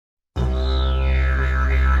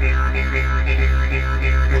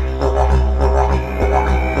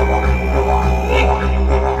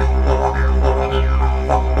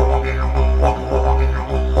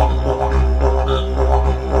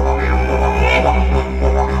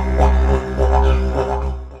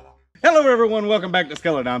everyone, welcome back to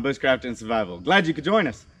Skeledon Bushcraft and Survival. Glad you could join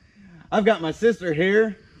us. I've got my sister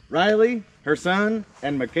here, Riley, her son,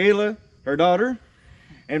 and Michaela, her daughter.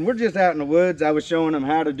 And we're just out in the woods. I was showing them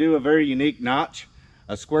how to do a very unique notch,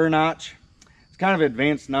 a square notch. It's kind of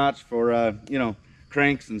advanced notch for, you know,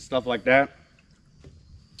 cranks and stuff like that.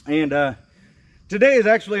 And today is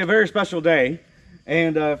actually a very special day.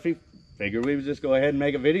 And figured we would just go ahead and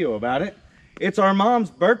make a video about it. It's our mom's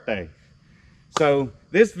birthday. So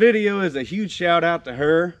this video is a huge shout out to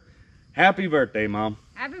her. Happy birthday, Mom.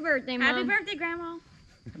 Happy birthday, Mom. Happy birthday, Grandma.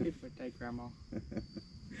 Happy birthday, Grandma.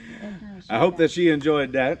 I hope that she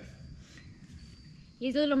enjoyed that.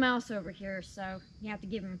 He's a little mouse over here, so you have to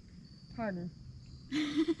give him pardon.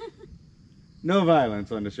 No violence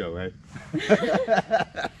on the show, eh?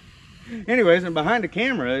 Anyways, and behind the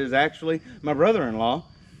camera is actually my brother-in-law,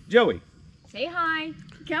 Joey. Say hi.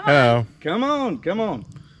 Come on. Hello. Come on, come on.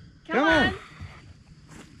 Come on.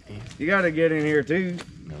 You gotta get in here too.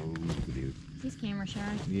 No, dude. He's camera shy.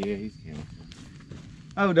 Yeah, he's killing.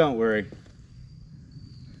 Oh, don't worry.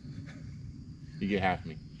 You get half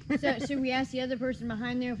me. So should we ask the other person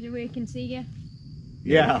behind there if we can see you?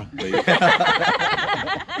 Yeah. Please.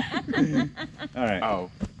 All right. Oh.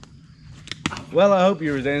 Well, I hope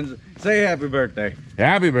yours ends. Say happy birthday.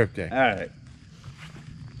 Happy birthday. All right.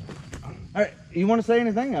 All right. You want to say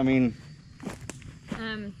anything? I mean,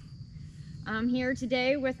 I'm here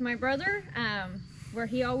today with my brother, where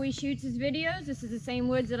he always shoots his videos. This is the same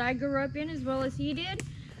woods that I grew up in as well as he did.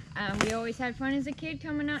 We always had fun as a kid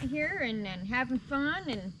coming out here and having fun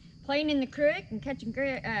and playing in the creek and catching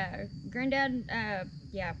granddad,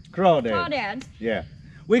 crawdads. yeah.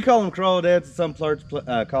 We call them crawdads. Some parts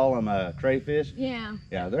call them crayfish. Yeah.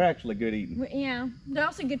 Yeah, they're actually good eating. Yeah. They're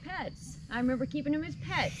also good pets. I remember keeping them as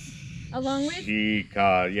pets, along with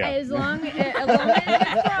yeah. as long as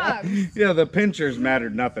frogs. Yeah, the pinchers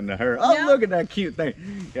mattered nothing to her. Oh, No. look at that cute thing.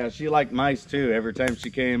 Yeah, she liked mice too. Every time she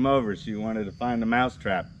came over, she wanted to find the mouse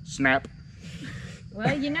trap. Snap.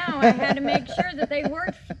 Well, you know, I had to make sure that they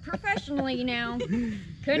worked professionally now. Couldn't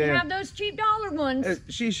Yeah. have those cheap dollar ones.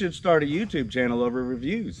 She should start a YouTube channel over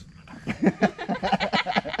reviews.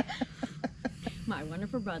 My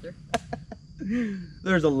wonderful brother.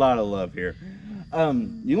 There's a lot of love here.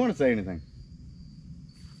 You want to say anything?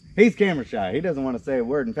 He's camera shy. He doesn't want to say a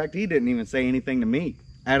word. In fact, he didn't even say anything to me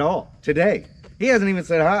at all today. He hasn't even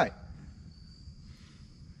said hi.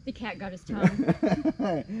 The cat got his tongue.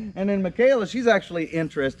 And then Michaela, she's actually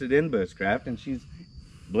interested in bushcraft, and she's,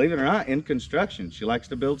 believe it or not, in construction. She likes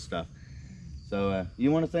to build stuff. So,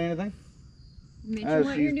 you want to say anything? Mention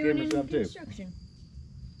what you're she's doing giving in us up, too. construction.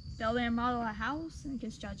 Building a model a house and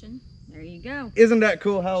construction. There you go. Isn't that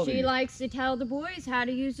cool? How old are She you? likes to tell the boys how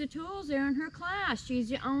to use the tools there in her class. She's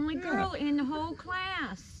the only Yeah. girl in the whole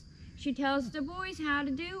class. She tells the boys how to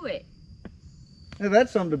do it. Yeah,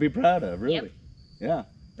 that's something to be proud of, really. Yep. Yeah,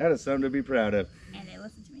 that is something to be proud of. And they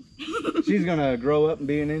listen to me. She's gonna grow up and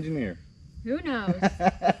be an engineer. Who knows?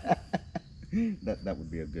 that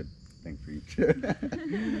would be a good thing for you too.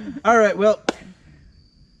 All right, well,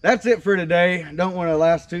 that's it for today. Don't want to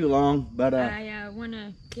last too long, but I want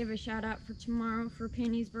to give a shout out for tomorrow for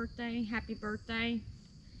Penny's birthday. Happy birthday.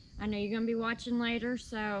 I know you're going to be watching later,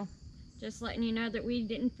 so just letting you know that we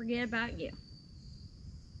didn't forget about you.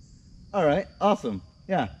 all right, awesome.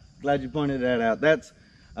 Yeah, glad you pointed that out. That's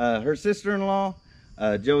her sister-in-law,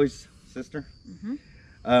 Joey's sister. Mhm.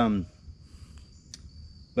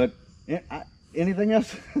 But anything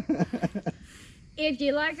else? If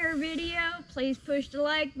you like our video, please push the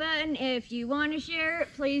like button. If you want to share it,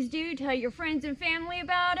 please do. Tell your friends and family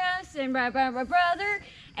about us and my brother.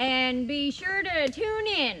 And be sure to tune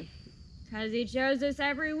in, because it shows us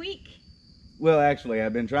every week. Well, actually,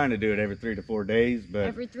 I've been trying to do it every 3 to 4 days, but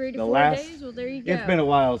Every 3 to the 4 last- days? Well, there you go. it's been a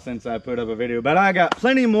while since I put up a video, but I got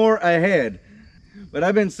plenty more ahead. But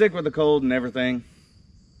I've been sick with the cold and everything.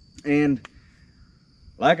 And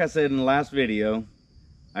like I said in the last video,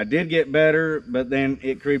 I did get better, but then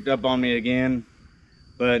it creeped up on me again.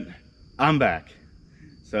 But I'm back.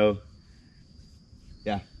 So,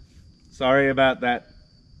 yeah. Sorry about that.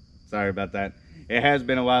 Sorry about that. It has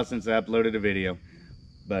been a while since I uploaded a video.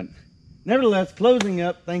 But nevertheless, closing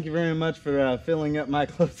up, thank you very much for filling up my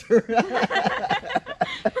closer.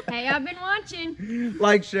 Hey, I've been watching.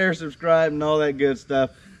 Like, share, subscribe, and all that good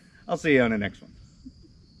stuff. I'll see you on the next one.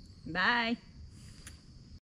 Bye.